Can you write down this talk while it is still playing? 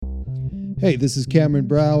Hey, this is Cameron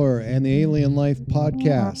Brower, and the Alien Life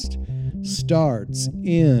podcast starts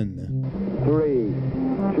in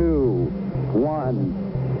 3, 2,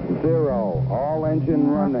 1, 0. All engine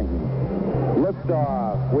running.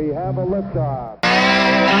 Liftoff. We have a liftoff.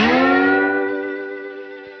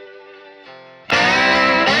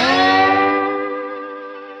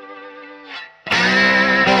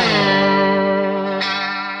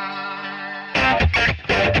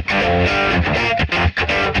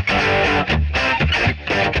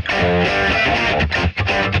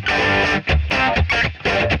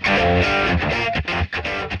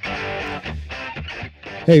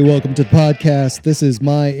 Hey, welcome to the podcast. This is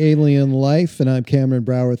My Alien Life, and I'm Cameron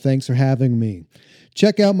Brower. Thanks for having me.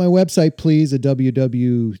 Check out my website, please, at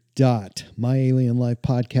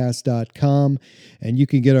www.myalienlifepodcast.com, and you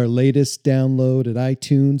can get our latest download at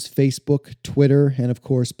iTunes, Facebook, Twitter, and, of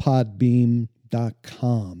course,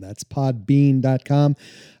 Podbean.com. That's podbean.com.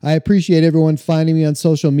 I appreciate everyone finding me on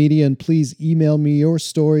social media, and please email me your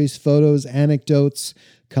stories, photos, anecdotes,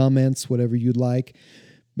 comments, whatever you'd like.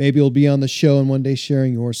 Maybe you'll be on the show and one day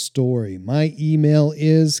sharing your story. My email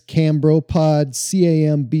is cambropod,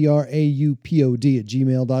 CAMBRAUPOD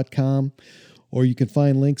 @gmail.com, or you can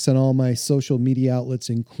find links on all my social media outlets,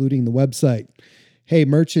 including the website. Hey,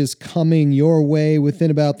 merch is coming your way within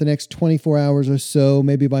about the next 24 hours or so,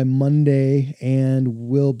 maybe by Monday, and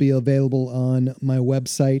will be available on my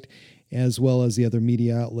website as well as the other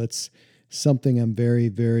media outlets. Something I'm very,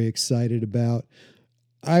 very excited about.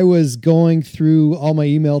 I was going through all my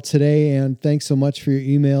email today, and thanks so much for your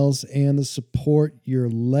emails and the support. You're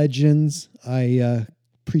legends. I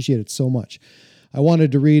appreciate it so much. I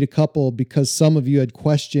wanted to read a couple because some of you had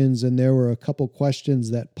questions, and there were a couple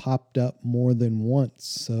questions that popped up more than once.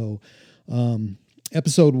 So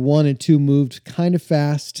episode 1 and 2 moved kind of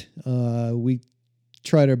fast. We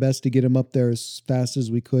tried our best to get them up there as fast as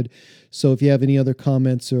we could. So if you have any other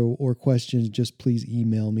comments or questions, just please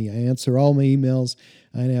email me. I answer all my emails,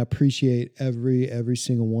 and I appreciate every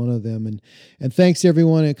single one of them. And thanks to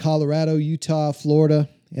everyone in Colorado, Utah, Florida,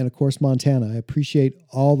 and of course, Montana. I appreciate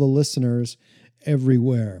all the listeners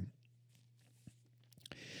everywhere.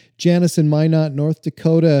 Janice in Minot, North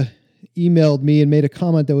Dakota, emailed me and made a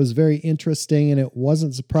comment that was very interesting, and it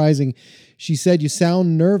wasn't surprising. She said, "You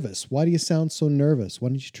sound nervous. Why do you sound so nervous? Why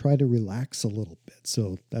don't you try to relax a little bit?"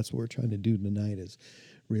 So that's what we're trying to do tonight, is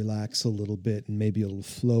relax a little bit, and maybe it'll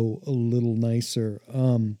flow a little nicer.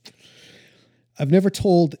 I've never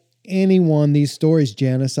told anyone these stories,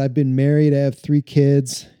 Janice. I've been married. I have 3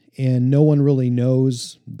 kids, and no one really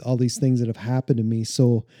knows all these things that have happened to me.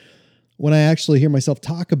 So when I actually hear myself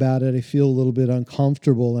talk about it, I feel a little bit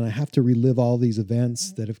uncomfortable, and I have to relive all these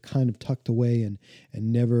events that have kind of tucked away and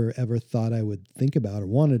never ever thought I would think about or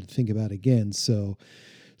wanted to think about again. So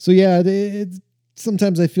yeah,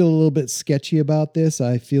 sometimes I feel a little bit sketchy about this.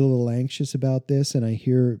 I feel a little anxious about this, and I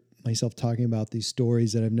hear myself talking about these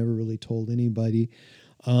stories that I've never really told anybody.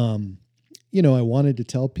 I wanted to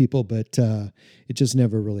tell people, but it just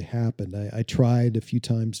never really happened. I tried a few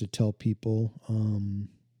times to tell people,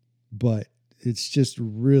 but it's just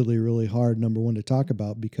really, really hard, number one, to talk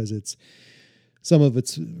about because some of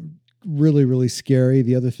it's really, really scary.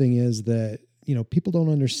 The other thing is that, people don't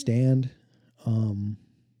understand.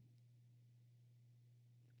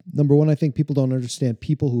 Number one, I think people don't understand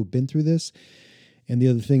people who've been through this. And the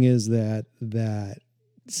other thing is that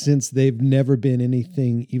since they've never been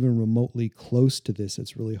anything even remotely close to this,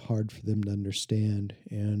 it's really hard for them to understand.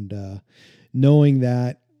 And knowing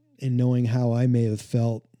that and knowing how I may have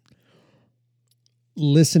felt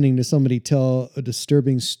listening to somebody tell a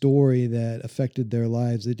disturbing story that affected their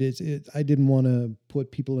lives, I didn't want to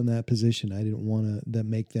put people in that position. I didn't want to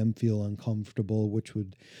make them feel uncomfortable, which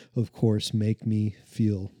would, of course, make me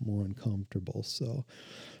feel more uncomfortable. So,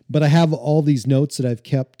 but I have all these notes that I've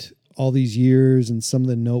kept all these years, and some of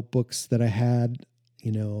the notebooks that I had,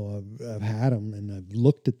 I've had them and I've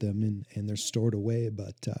looked at them and they're stored away.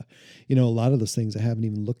 But, a lot of those things I haven't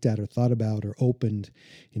even looked at or thought about or opened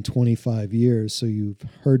in 25 years. So you've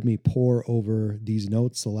heard me pour over these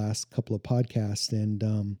notes the last couple of podcasts. And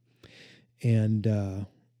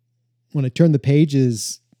when I turn the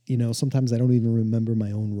pages, sometimes I don't even remember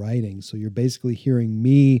my own writing. So you're basically hearing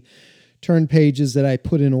me turn pages that I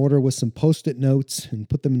put in order with some Post-it notes and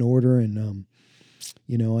put them in order. And, and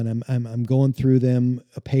I'm going through them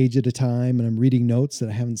a page at a time, and I'm reading notes that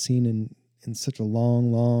I haven't seen in such a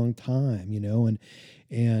long, long time,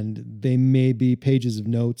 and they may be pages of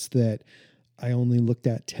notes that I only looked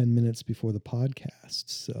at 10 minutes before the podcast.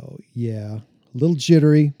 So yeah, a little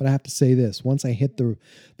jittery, but I have to say this: once I hit the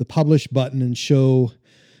publish button and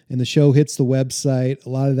the show hits the website, a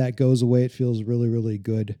lot of that goes away. It feels really, really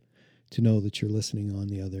good to know that you're listening on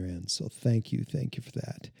the other end. So thank you for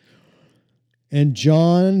that. And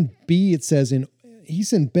John B, it says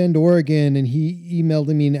he's in Bend, Oregon, and he emailed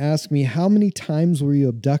me and asked me, how many times were you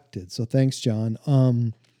abducted? So thanks, John.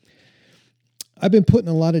 I've been put in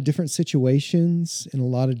a lot of different situations in a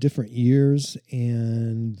lot of different years,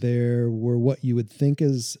 and there were what you would think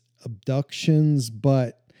is abductions,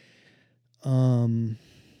 but I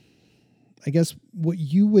guess what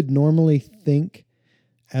you would normally think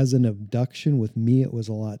as an abduction, with me, it was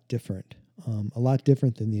a lot different than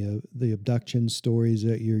the abduction stories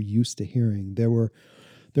that you're used to hearing. There were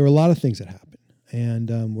a lot of things that happened, and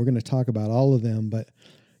we're going to talk about all of them. But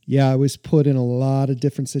yeah, I was put in a lot of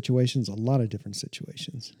different situations, and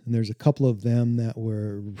there's a couple of them that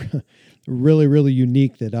were really, really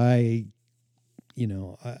unique that I've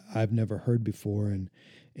never heard before, and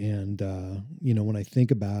when I think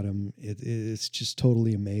about them, it's just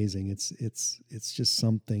totally amazing. It's just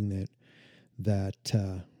something that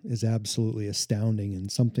is absolutely astounding,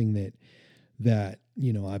 and something that I've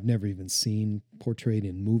never even seen portrayed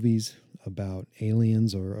in movies about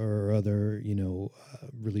aliens or other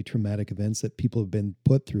really traumatic events that people have been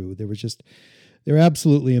put through. They're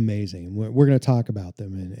absolutely amazing. We're going to talk about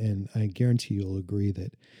them, and I guarantee you'll agree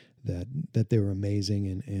that they were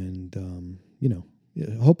amazing, and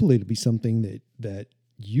hopefully it'll be something that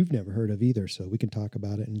you've never heard of either, so we can talk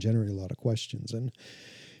about it and generate a lot of questions and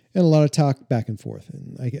a lot of talk back and forth.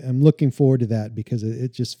 And I'm looking forward to that, because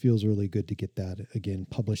it just feels really good to get that again,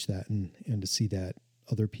 publish that, and to see that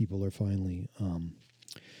other people are finally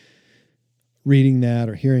reading that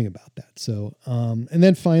or hearing about that. So, and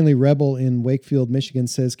then finally, Rebel in Wakefield, Michigan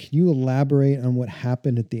says, can you elaborate on what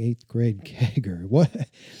happened at the 8th grade kegger? What?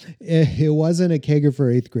 It wasn't a kegger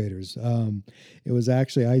for 8th graders. It was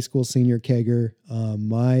actually a high school senior kegger.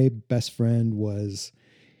 My best friend was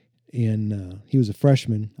he was a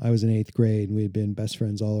freshman. I was in 8th grade, and we had been best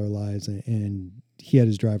friends all our lives, and he had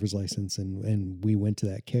his driver's license, and we went to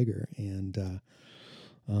that kegger, and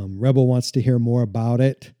Rebel wants to hear more about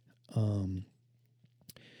it.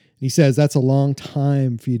 He says that's a long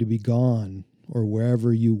time for you to be gone or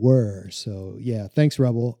wherever you were. So yeah, thanks,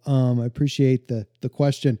 Rebel. I appreciate the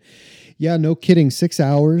question. Yeah, no kidding. 6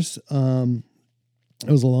 hours. It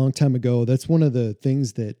was a long time ago. That's one of the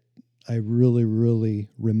things that I really, really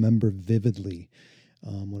remember vividly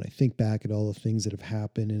when I think back at all the things that have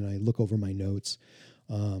happened and I look over my notes.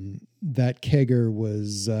 That kegger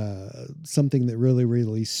was something that really,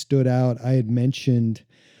 really stood out. I had mentioned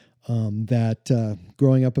that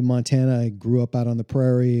growing up in Montana, I grew up out on the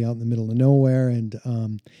prairie, out in the middle of nowhere,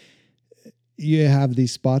 and you have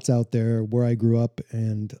these spots out there where I grew up,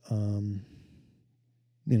 and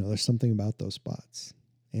there's something about those spots,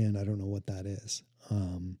 and I don't know what that is.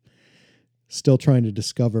 Still trying to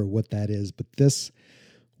discover what that is, but this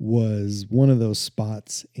was one of those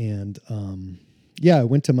spots, and I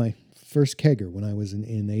went to my first kegger when I was in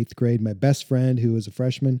 8th grade. My best friend, who was a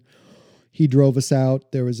freshman, he drove us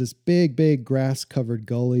out. There was this big grass-covered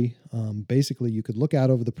gully. Basically, you could look out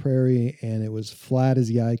over the prairie, and it was flat as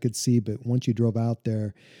the eye could see. But once you drove out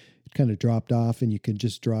there, it kind of dropped off, and you could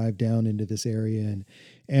just drive down into this area.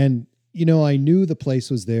 And I knew the place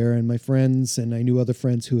was there, and my friends, and I knew other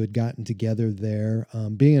friends who had gotten together there.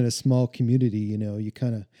 Being in a small community, you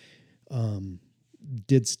kind of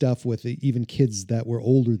did stuff with even kids that were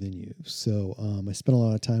older than you. So I spent a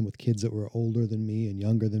lot of time with kids that were older than me and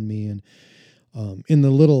younger than me. And in the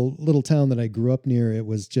little town that I grew up near, it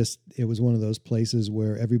was one of those places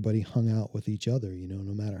where everybody hung out with each other,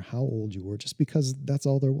 no matter how old you were, just because that's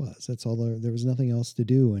all there was. That's all there was nothing else to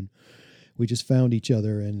do. And we just found each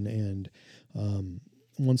other. And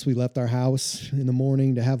once we left our house in the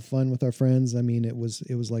morning to have fun with our friends, I mean, it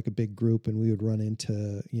was like a big group, and we would run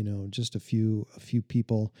into, just a few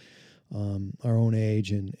people, our own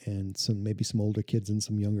age, and maybe some older kids and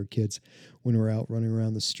some younger kids when we were out running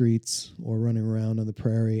around the streets or running around on the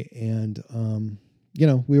prairie. And,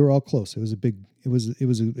 we were all close. It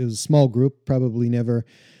was a small group.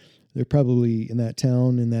 There probably in that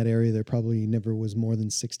town, in that area, there probably never was more than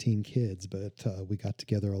 16 kids, but we got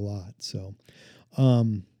together a lot. So,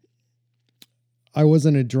 I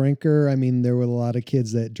wasn't a drinker. I mean, there were a lot of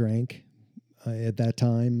kids that drank at that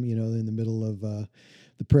time, in the middle of the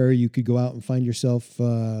prairie. You could go out and find yourself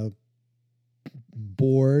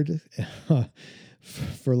bored,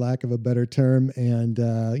 for lack of a better term. And,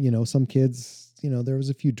 some kids, there was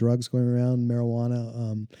a few drugs going around,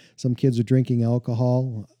 marijuana. Some kids were drinking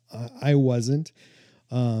alcohol. I wasn't.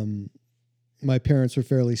 My parents were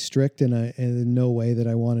fairly strict, and in no way that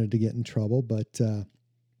I wanted to get in trouble. But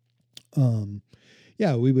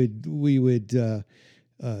we would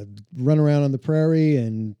run around on the prairie,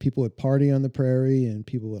 and people would party on the prairie, and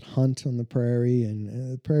people would hunt on the prairie,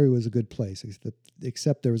 and the prairie was a good place.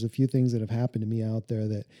 Except there was a few things that have happened to me out there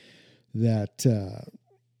that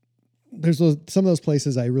there's some of those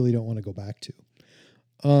places I really don't want to go back to.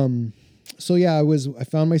 So yeah, I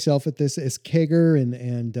found myself at this kegger,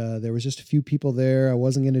 and there was just a few people there. I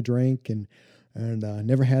wasn't going to drink, and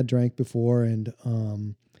never had drank before, and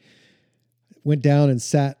went down and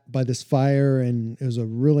sat by this fire, and it was a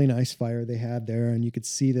really nice fire they had there, and you could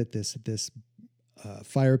see that this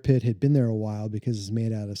fire pit had been there a while because it's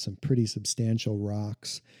made out of some pretty substantial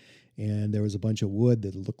rocks, and there was a bunch of wood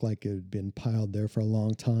that looked like it had been piled there for a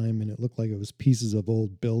long time, and it looked like it was pieces of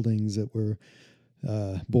old buildings that were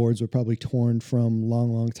boards were probably torn from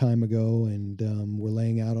long time ago, and were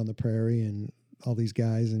laying out on the prairie, and all these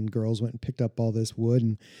guys and girls went and picked up all this wood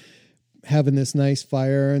and having this nice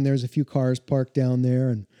fire, and there's a few cars parked down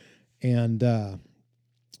there, and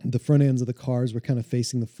the front ends of the cars were kind of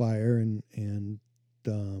facing the fire, and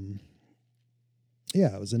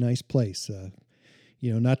yeah, it was a nice place.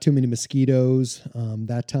 Not too many mosquitoes.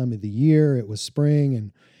 That time of the year, it was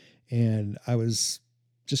spring, and I was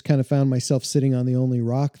just kind of found myself sitting on the only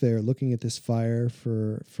rock there, looking at this fire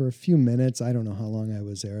for a few minutes. I don't know how long I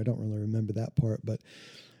was there. I don't really remember that part, but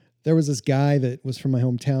there was this guy that was from my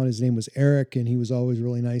hometown. His name was Eric, and he was always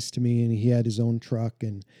really nice to me, and he had his own truck,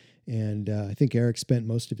 and I think Eric spent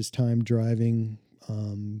most of his time driving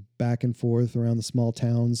back and forth around the small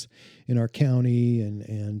towns in our county,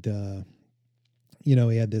 and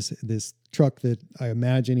he had this truck that I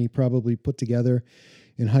imagine he probably put together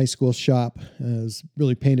in high school shop. It was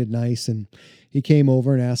really painted nice, and he came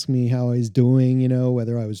over and asked me how I was doing,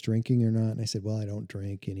 whether I was drinking or not, and I said, well, I don't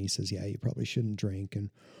drink, and he says, yeah, you probably shouldn't drink,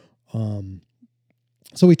 and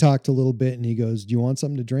so we talked a little bit, and he goes, do you want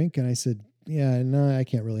something to drink? And I said, yeah, no, I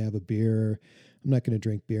can't really have a beer. I'm not going to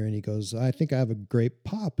drink beer. And he goes, I think I have a grape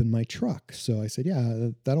pop in my truck. So I said, yeah,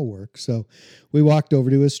 that'll work. So we walked over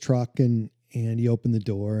to his truck, and he opened the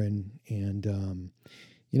door, and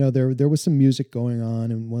there was some music going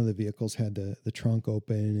on, and one of the vehicles had the trunk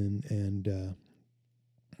open, and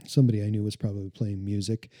somebody I knew was probably playing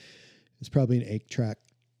music. It was probably an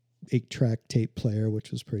 8-track tape player,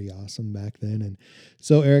 which was pretty awesome back then. And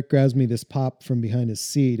so Eric grabs me this pop from behind his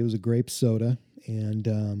seat. It was a grape soda. And,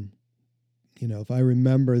 if I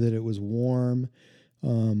remember that it was warm,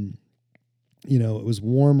 it was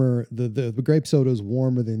warmer. The grape soda was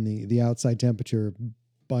warmer than the outside temperature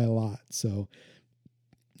by a lot. So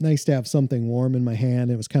nice to have something warm in my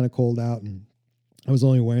hand. It was kind of cold out, and I was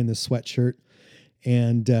only wearing this sweatshirt,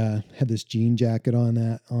 and had this jean jacket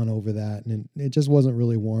on over that, and it just wasn't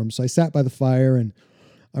really warm. So I sat by the fire, and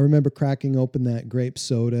I remember cracking open that grape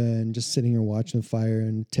soda and just sitting here watching the fire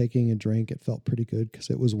and taking a drink. It felt pretty good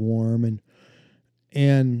because it was warm, and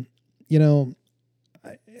I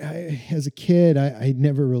as a kid, I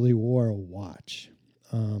never really wore a watch,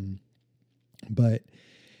 but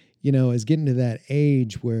I was getting to that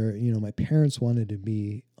age where my parents wanted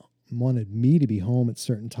me to be home at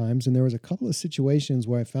certain times. And there was a couple of situations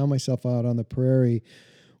where I found myself out on the prairie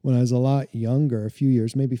when I was a lot younger, a few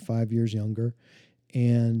years, maybe 5 years younger.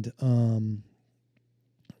 And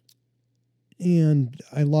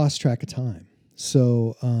I lost track of time.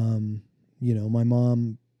 So, my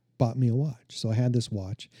mom bought me a watch. So I had this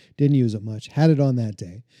watch, didn't use it much, had it on that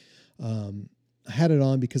day. I had it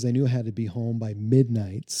on because I knew I had to be home by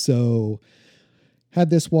midnight. So had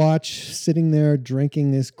this watch sitting there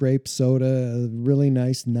drinking this grape soda, a really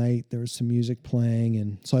nice night. There was some music playing.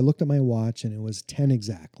 And so I looked at my watch, and it was 10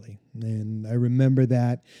 exactly. And I remember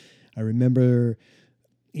that. I remember,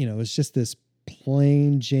 it was just this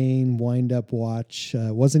plain Jane wind-up watch.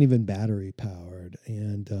 It wasn't even battery powered.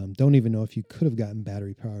 And don't even know if you could have gotten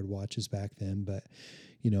battery powered watches back then. But,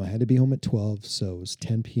 I had to be home at 12, so it was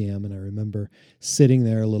 10 p.m. And I remember sitting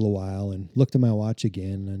there a little while and looked at my watch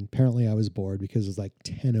again. And apparently I was bored because it was like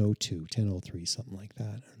 10:02, 10:03, something like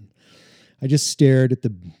that. And I just stared at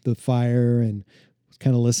the fire and was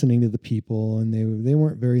kind of listening to the people. And they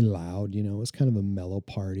weren't very loud. It was kind of a mellow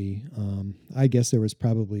party. I guess there was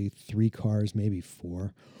probably 3 cars, maybe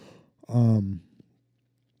 4. And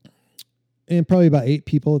probably about 8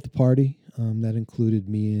 people at the party. That included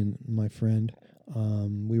me and my friend. I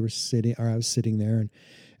was sitting there, and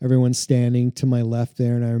everyone's standing to my left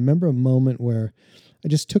there. And I remember a moment where I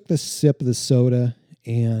just took the sip of the soda,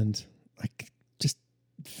 and I just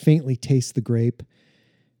faintly taste the grape.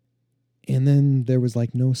 And then there was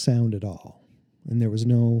like no sound at all. And there was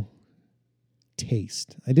no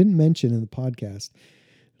taste. I didn't mention in the podcast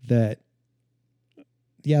that,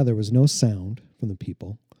 there was no sound from the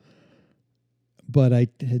people, But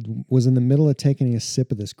was in the middle of taking a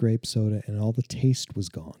sip of this grape soda, and all the taste was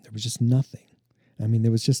gone. There was just nothing. I mean,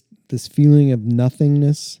 there was just this feeling of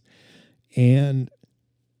nothingness, and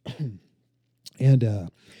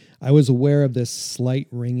I was aware of this slight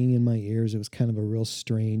ringing in my ears. It was kind of a real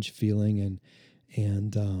strange feeling,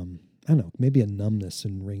 and I don't know, maybe a numbness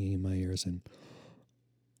and ringing in my ears, and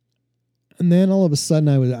then all of a sudden,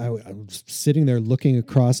 I was sitting there looking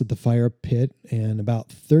across at the fire pit, and about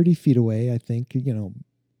 30 feet away, I think,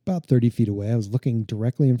 about 30 feet away, I was looking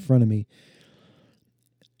directly in front of me,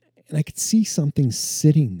 and I could see something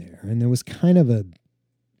sitting there, and there was kind of a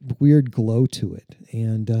weird glow to it,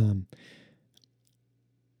 and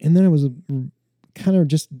then I was kind of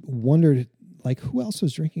just wondered, like, who else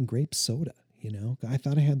was drinking grape soda? I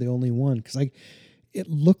thought I had the only one, because it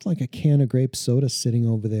looked like a can of grape soda sitting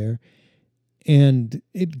over there. And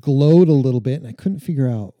it glowed a little bit, and I couldn't figure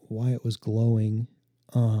out why it was glowing.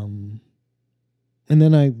 And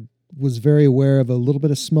then I was very aware of a little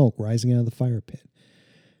bit of smoke rising out of the fire pit.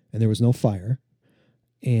 And there was no fire.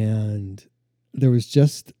 And there was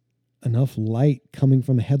just enough light coming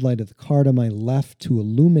from the headlight of the car to my left to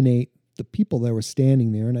illuminate the people that were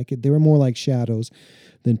standing there. And they were more like shadows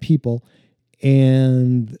than people.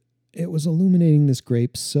 And it was illuminating this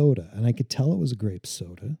grape soda. And I could tell it was a grape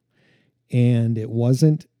soda. And it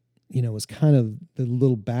wasn't, it was kind of, the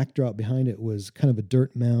little backdrop behind it was kind of a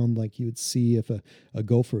dirt mound like you would see if a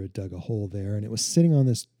gopher had dug a hole there. And it was sitting on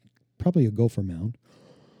this, probably a gopher mound,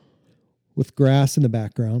 with grass in the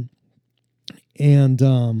background. And,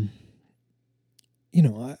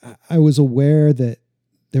 I was aware that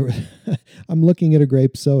there were, I'm looking at a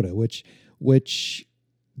grape soda, which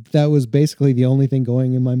that was basically the only thing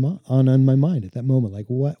going in on my mind at that moment. Like,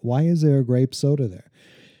 why is there a grape soda there?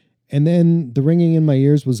 And then the ringing in my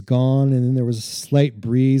ears was gone, and then there was a slight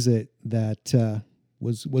breeze that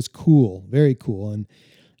was cool, very cool,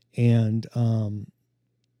 and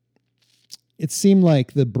it seemed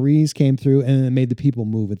like the breeze came through and it made the people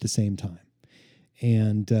move at the same time.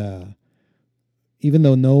 And even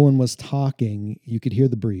though no one was talking, you could hear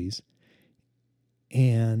the breeze.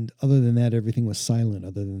 And other than that, everything was silent,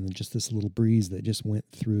 other than just this little breeze that just went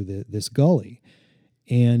through this gully.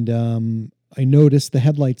 And I noticed the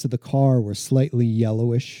headlights of the car were slightly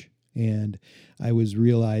yellowish, and I was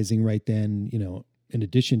realizing right then, in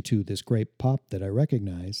addition to this grape pop that I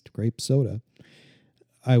recognized, grape soda,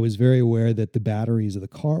 I was very aware that the batteries of the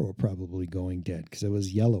car were probably going dead because it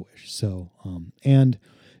was yellowish. So, and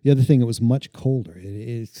the other thing, it was much colder.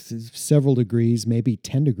 It's several degrees, maybe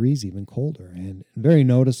 10 degrees even colder, and very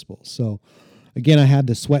noticeable. So, again, I had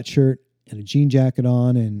the sweatshirt and a jean jacket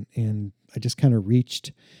on, and I just kind of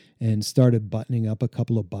reached and started buttoning up a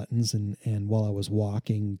couple of buttons. And while I was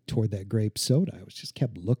walking toward that grape soda, I was just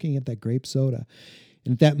kept looking at that grape soda.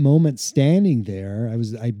 And at that moment, standing there,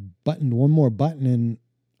 I buttoned one more button, and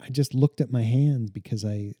I just looked at my hands because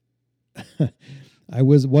I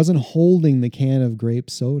wasn't holding the can of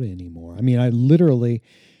grape soda anymore. I mean, I literally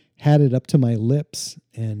had it up to my lips,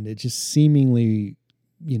 and it just seemingly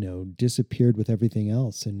disappeared with everything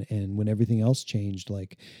else. And when everything else changed,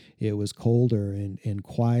 like it was colder and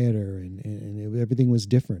quieter, and everything was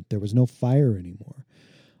different. There was no fire anymore.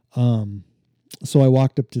 So I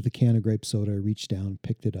walked up to the can of grape soda, I reached down,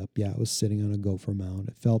 picked it up. Yeah, it was sitting on a gopher mound.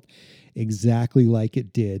 It felt exactly like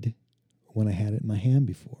it did when I had it in my hand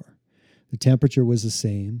before. The temperature was the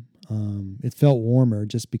same. It felt warmer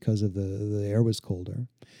just because of the air was colder.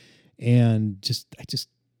 And I just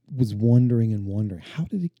was wondering, how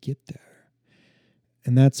did it get there?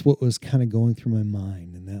 And that's what was kind of going through my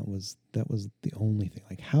mind. And that was the only thing.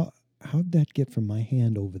 Like, how did that get from my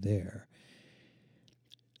hand over there?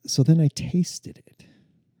 So then I tasted it,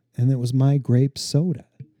 and it was my grape soda.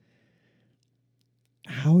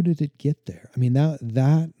 How did it get there? I mean,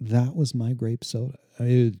 that was my grape soda.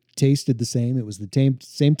 It tasted the same. It was the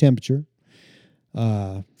same temperature,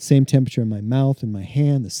 same temperature in my mouth and my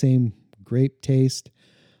hand, the same grape taste.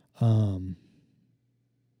 Then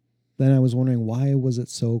I was wondering, why was it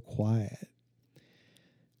so quiet?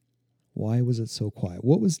 Why was it so quiet?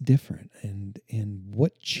 What was different, and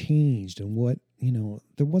what changed, and what,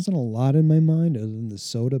 there wasn't a lot in my mind other than the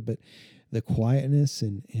soda, but the quietness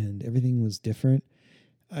and everything was different.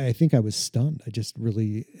 I think I was stunned. I just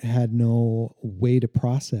really had no way to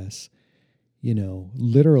process,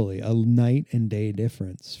 literally a night and day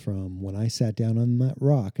difference from when I sat down on that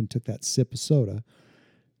rock and took that sip of soda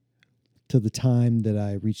to the time that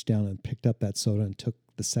I reached down and picked up that soda and took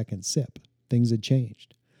the second sip. Things had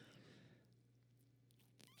changed.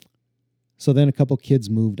 So then a couple kids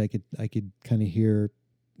moved. I could kind of hear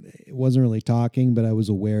it wasn't really talking, but I was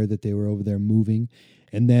aware that they were over there moving.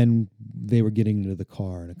 And then they were getting into the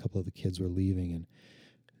car, and a couple of the kids were leaving, and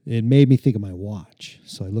it made me think of my watch.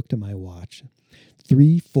 So I looked at my watch,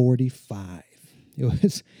 3:45. It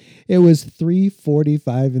was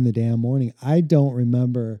 3:45 in the damn morning. I don't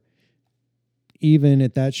remember, even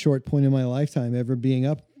at that short point in my lifetime, ever being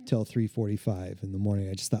up till 3:45 in the morning.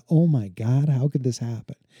 I just thought, oh my God, how could this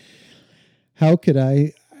happen? How could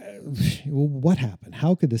what happened?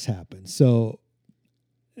 How could this happen? So,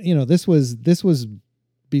 this was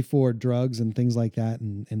before drugs and things like that,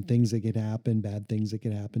 and things that could happen, bad things that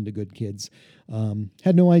could happen to good kids.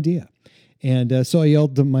 Had no idea. And so I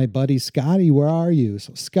yelled to my buddy, Scotty, where are you?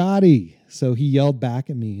 So, Scotty. So he yelled back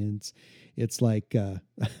at me, and it's like,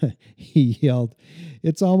 he yelled,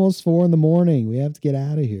 it's almost 4 a.m. We have to get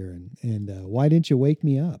out of here. And why didn't you wake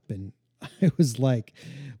me up? And I was like,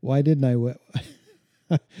 why didn't I?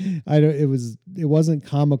 It wasn't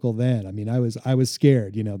comical then. I mean, I was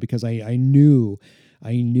scared, because I knew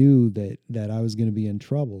that I was going to be in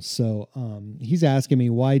trouble. So he's asking me,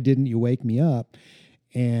 why didn't you wake me up?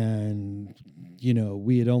 And,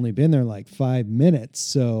 we had only been there like 5 minutes.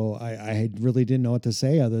 So I really didn't know what to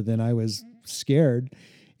say other than I was scared,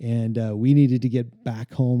 and we needed to get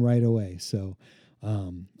back home right away. So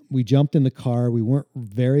we jumped in the car. We weren't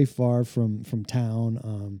very far from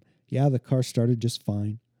town. The car started just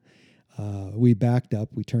fine. We backed up,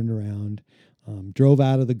 we turned around, drove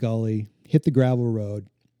out of the gully, hit the gravel road,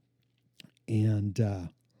 and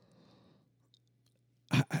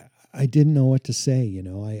I didn't know what to say.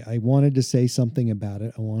 I wanted to say something about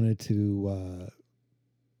it. I wanted to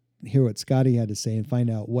hear what Scotty had to say and find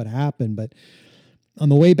out what happened. But on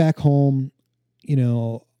the way back home,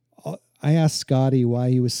 I asked Scotty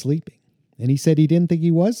why he was sleeping, and he said he didn't think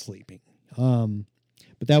he was sleeping.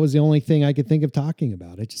 But that was the only thing I could think of talking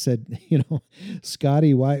about. I just said,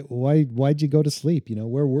 Scotty, why'd you go to sleep?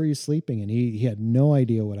 Where were you sleeping? And he had no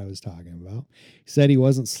idea what I was talking about. He said he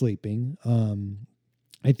wasn't sleeping.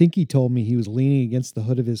 I think he told me he was leaning against the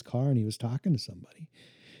hood of his car and he was talking to somebody.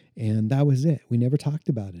 And that was it. We never talked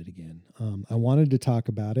about it again. I wanted to talk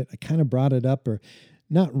about it. I kind of brought it up, or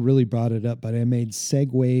not really brought it up, but I made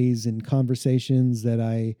segues and conversations that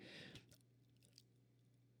I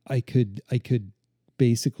could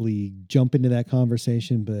basically jump into that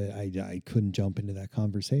conversation, but I couldn't jump into that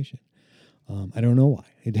conversation. I don't know why.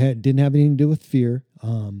 It didn't have anything to do with fear.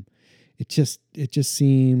 It just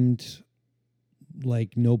seemed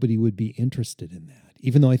like nobody would be interested in that,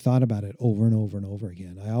 even though I thought about it over and over and over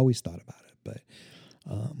again. I always thought about it, but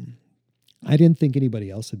I didn't think anybody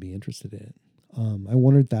else would be interested in it. I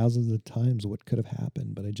wondered thousands of times what could have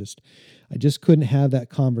happened, but I just couldn't have that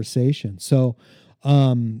conversation. So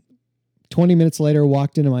 20 minutes later,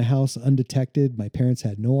 walked into my house undetected. My parents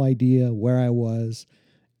had no idea where I was,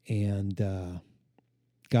 and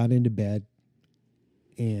got into bed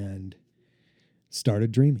and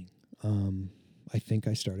started dreaming. I think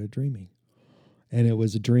I started dreaming. And it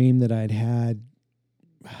was a dream that I'd had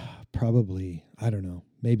probably, I don't know,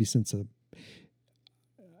 maybe since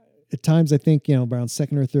at times I think, around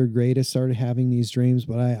second or third grade, I started having these dreams,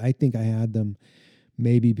 but I think I had them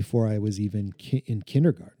maybe before I was even in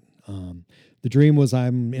kindergarten. The dream was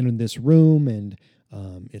I'm in this room, and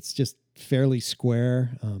it's just fairly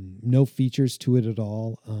square, no features to it at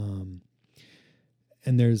all.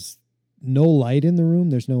 And there's no light in the room.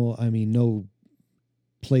 There's no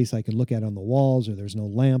place I can look at on the walls, or there's no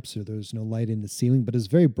lamps, or there's no light in the ceiling, but it's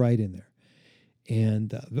very bright in there,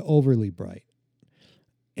 and overly bright.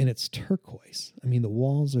 And it's turquoise. The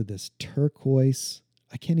walls are this turquoise.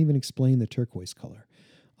 I can't even explain the turquoise color.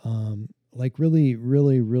 Like really,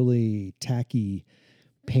 really, really tacky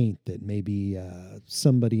paint that maybe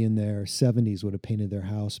somebody in their 70s would have painted their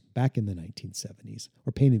house back in the 1970s,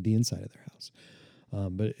 or painted the inside of their house.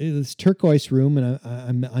 But it's turquoise room, and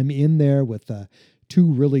I'm in there with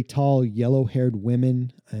two really tall yellow-haired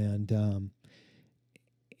women, and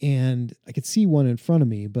I could see one in front of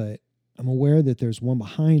me, but I'm aware that there's one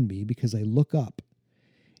behind me because I look up,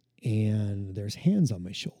 and there's hands on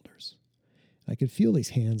my shoulders. I could feel these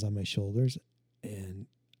hands on my shoulders, and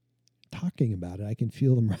talking about it, I can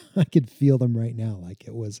feel them. I could feel them right now, like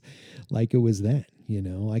it was then.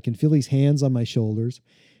 I can feel these hands on my shoulders,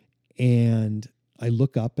 and I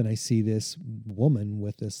look up and I see this woman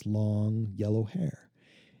with this long yellow hair.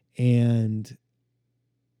 And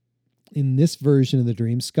in this version of the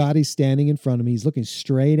dream, Scotty's standing in front of me. He's looking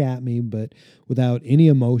straight at me, but without any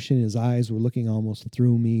emotion. His eyes were looking almost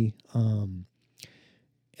through me. An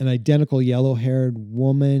identical yellow-haired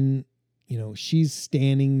woman, she's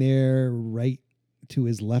standing there right to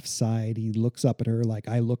his left side. He looks up at her like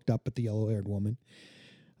I looked up at the yellow-haired woman.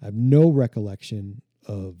 I have no recollection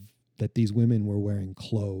of that these women were wearing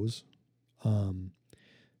clothes. The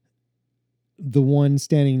one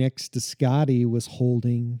standing next to Scotty was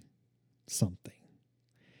holding something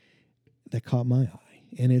that caught my eye,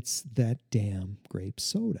 and it's that damn grape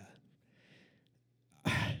soda.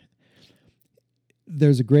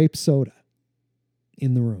 There's a grape soda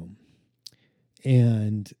in the room,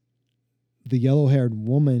 and the yellow-haired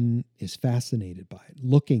woman is fascinated by it,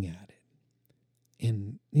 looking at it.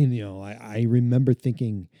 And, I remember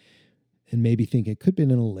thinking, and maybe think it could have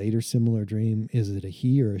been in a later similar dream. Is it a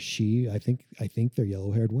he or a she? I think they're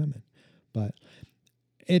yellow-haired women. But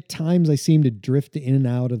at times I seem to drift in and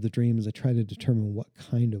out of the dream as I try to determine what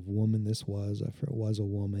kind of woman this was, if it was a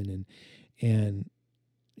woman. And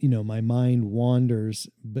my mind wanders,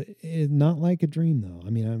 but not like a dream though.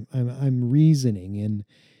 I mean, I'm reasoning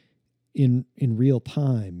in real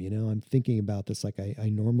time. I'm thinking about this like I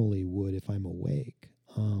normally would if I'm awake.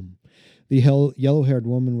 The yellow-haired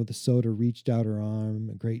woman with the soda reached out her arm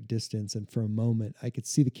a great distance, and for a moment I could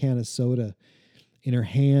see the can of soda in her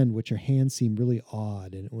hand, which her hand seemed really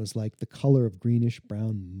odd, and it was like the color of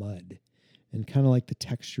greenish-brown mud and kind of like the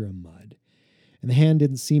texture of mud. And the hand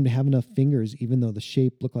didn't seem to have enough fingers, even though the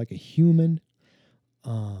shape looked like a human.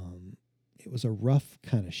 It was a rough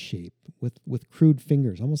kind of shape with crude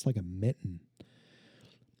fingers, almost like a mitten.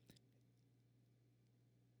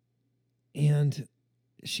 And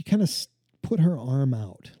she kind of put her arm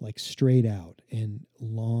out, like straight out, and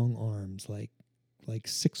long arms, like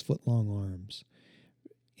 6 foot long arms,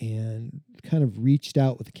 and kind of reached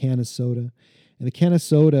out with a can of soda. And the can of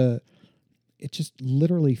soda, it just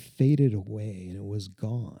literally faded away and it was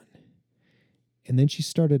gone. And then she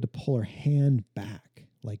started to pull her hand back,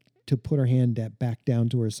 like to put her hand back down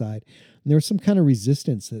to her side. And there was some kind of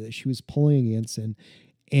resistance that she was pulling against,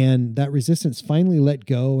 and that resistance finally let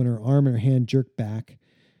go, and her arm and her hand jerked back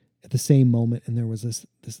at the same moment, and there was this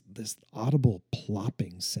audible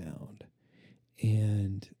plopping sound.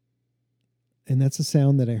 And that's a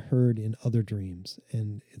sound that I heard in other dreams,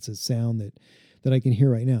 and it's a sound that I can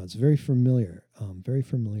hear right now. It's very familiar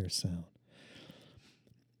sound.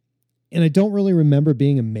 And I don't really remember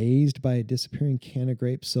being amazed by a disappearing can of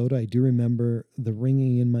grape soda. I do remember the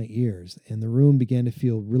ringing in my ears, and the room began to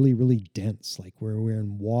feel really, really dense, like we're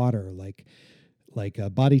in water, like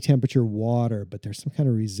body temperature water, but there's some kind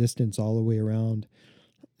of resistance all the way around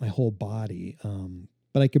my whole body.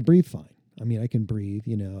 But I can breathe fine. I mean, I can breathe,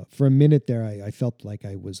 For a minute there, I felt like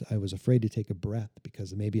I was afraid to take a breath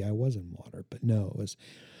because maybe I was in water. But no, it was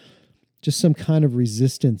just some kind of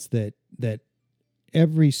resistance that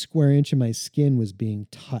every square inch of my skin was being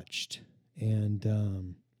touched.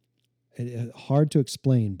 And hard to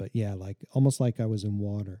explain, but yeah, almost like I was in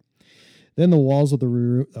water. Then the walls of the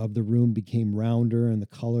room became rounder, and the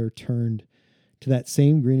color turned to that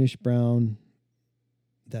same greenish brown,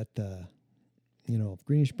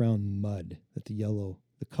 greenish brown mud that the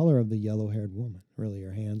color of the yellow-haired woman, really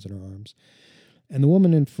her hands and her arms. And the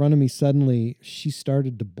woman in front of me, suddenly, she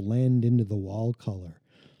started to blend into the wall color,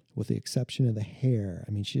 with the exception of the hair.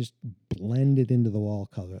 I mean, she just blended into the wall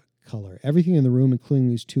color. Everything in the room, including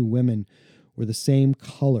these two women, were the same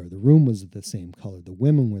color. The room was the same color. The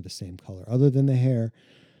women were the same color, other than the hair.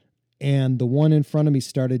 And the one in front of me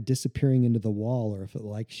started disappearing into the wall, or if it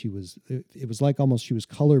was like almost she was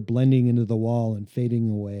color blending into the wall and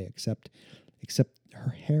fading away, except her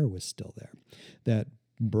hair was still there. That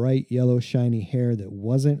bright yellow shiny hair that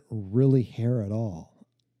wasn't really hair at all.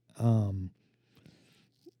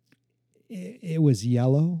 It was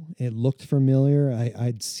yellow. It looked familiar.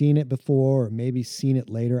 I'd seen it before, or maybe seen it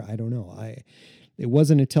later. I don't know. It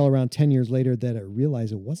wasn't until around 10 years later that I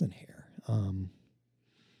realized it wasn't hair. And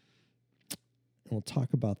we'll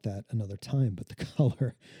talk about that another time, but the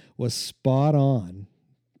color was spot on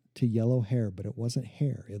to yellow hair, but it wasn't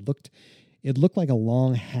hair. It looked like a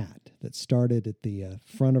long hat that started at the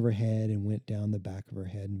front of her head and went down the back of her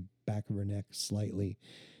head and back of her neck slightly.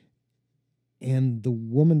 And the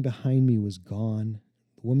woman behind me was gone.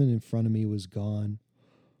 The woman in front of me was gone.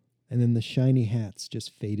 And then the shiny hats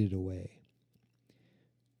just faded away.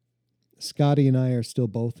 Scotty and I are still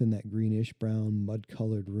both in that greenish brown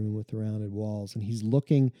mud-colored room with the rounded walls, and he's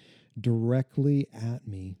looking directly at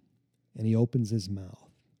me, and he opens his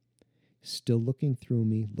mouth. Still looking through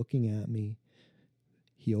me, looking at me.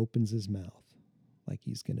 He opens his mouth like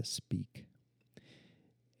he's going to speak.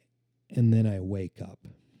 And then I wake up.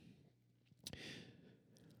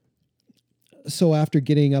 So after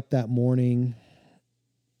getting up that morning,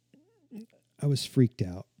 I was freaked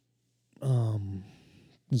out,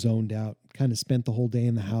 zoned out, kind of spent the whole day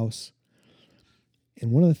in the house.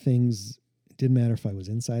 And one of the things didn't matter if I was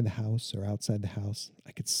inside the house or outside the house.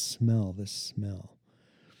 I could smell this smell.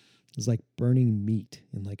 It was like burning meat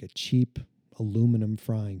in like a cheap aluminum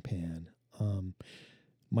frying pan.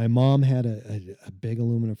 My mom had a big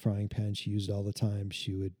aluminum frying pan she used all the time.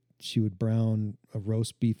 She would brown a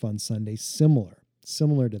roast beef on Sunday, similar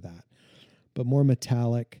to that, but more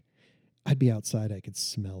metallic. I'd be outside, I could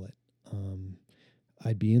smell it.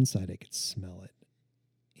 I'd be inside, I could smell it.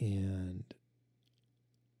 And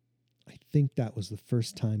I think that was the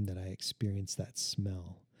first time that I experienced that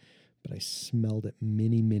smell, but I smelled it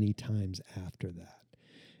many, many times after that.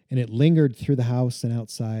 And it lingered through the house and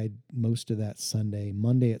outside most of that Sunday.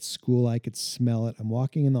 Monday at school, I could smell it. I'm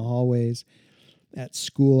walking in the hallways. At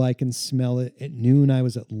school, I can smell it. At noon, I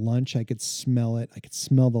was at lunch. I could smell it. I could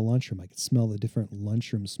smell the lunchroom. I could smell the different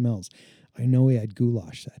lunchroom smells. I know we had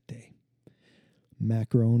goulash that day.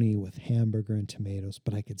 Macaroni with hamburger and tomatoes,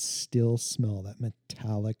 but I could still smell that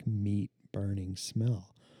metallic meat burning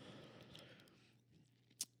smell.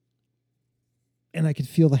 And I could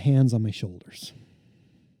feel the hands on my shoulders.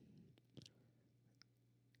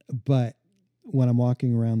 But when I'm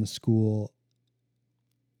walking around the school,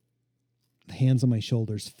 the hands on my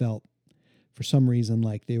shoulders felt, for some reason,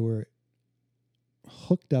 like they were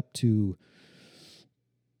hooked up to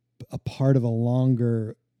a part of a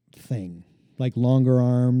longer thing, like longer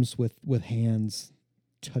arms with hands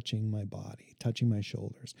touching my body, touching my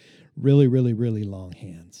shoulders. Really, really, really long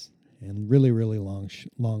hands and really, really long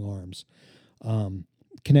arms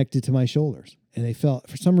connected to my shoulders. And they felt,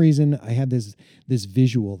 for some reason, I had this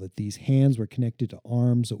visual that these hands were connected to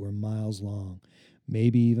arms that were miles long,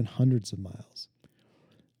 maybe even hundreds of miles.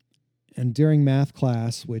 And during math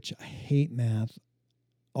class, which I hate math,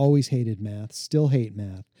 always hated math, still hate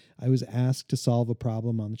math, I was asked to solve a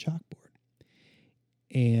problem on the chalkboard.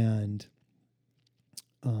 And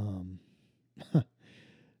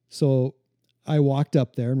so I walked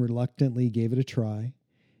up there and reluctantly gave it a try.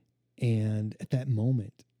 And at that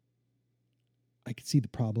moment, I could see the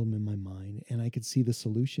problem in my mind and I could see the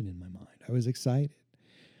solution in my mind. I was excited.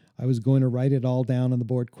 I was going to write it all down on the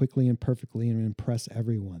board quickly and perfectly and impress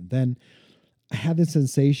everyone. Then I had the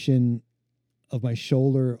sensation of my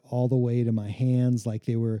shoulder all the way to my hands, like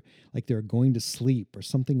they were going to sleep, or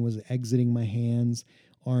something was exiting my hands,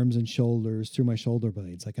 arms and shoulders through my shoulder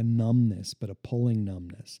blades, like a numbness, but a pulling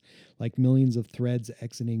numbness, like millions of threads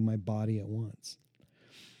exiting my body at once.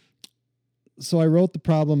 So I wrote the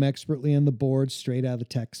problem expertly on the board, straight out of the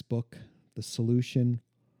textbook. The solution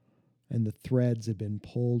and the threads had been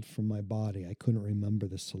pulled from my body. I couldn't remember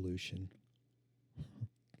the solution.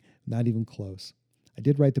 Not even close. I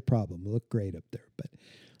did write the problem. It looked great up there, but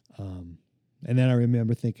and then I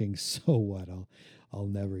remember thinking, so what? I'll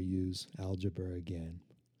never use algebra again.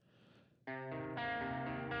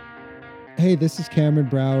 Hey, this is Cameron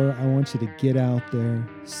Brower. I want you to get out there,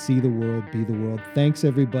 see the world, be the world. Thanks,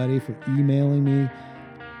 everybody, for emailing me. It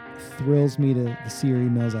thrills me to see your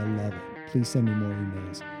emails. I love it. Please send me more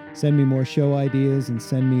emails. Send me more show ideas and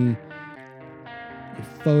send me your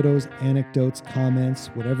photos, anecdotes, comments,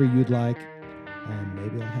 whatever you'd like.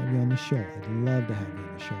 Maybe I'll have you on the show. I'd love to have you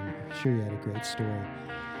on the show. I'm sure you had a great story.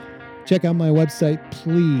 Check out my website,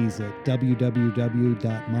 please, at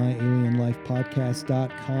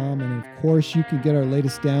www.myalienlifepodcast.com. And of course, you can get our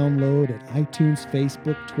latest download at iTunes,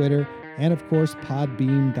 Facebook, Twitter, and of course,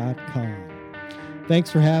 podbean.com.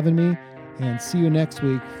 Thanks for having me, and see you next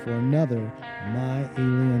week for another My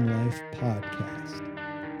Alien Life podcast.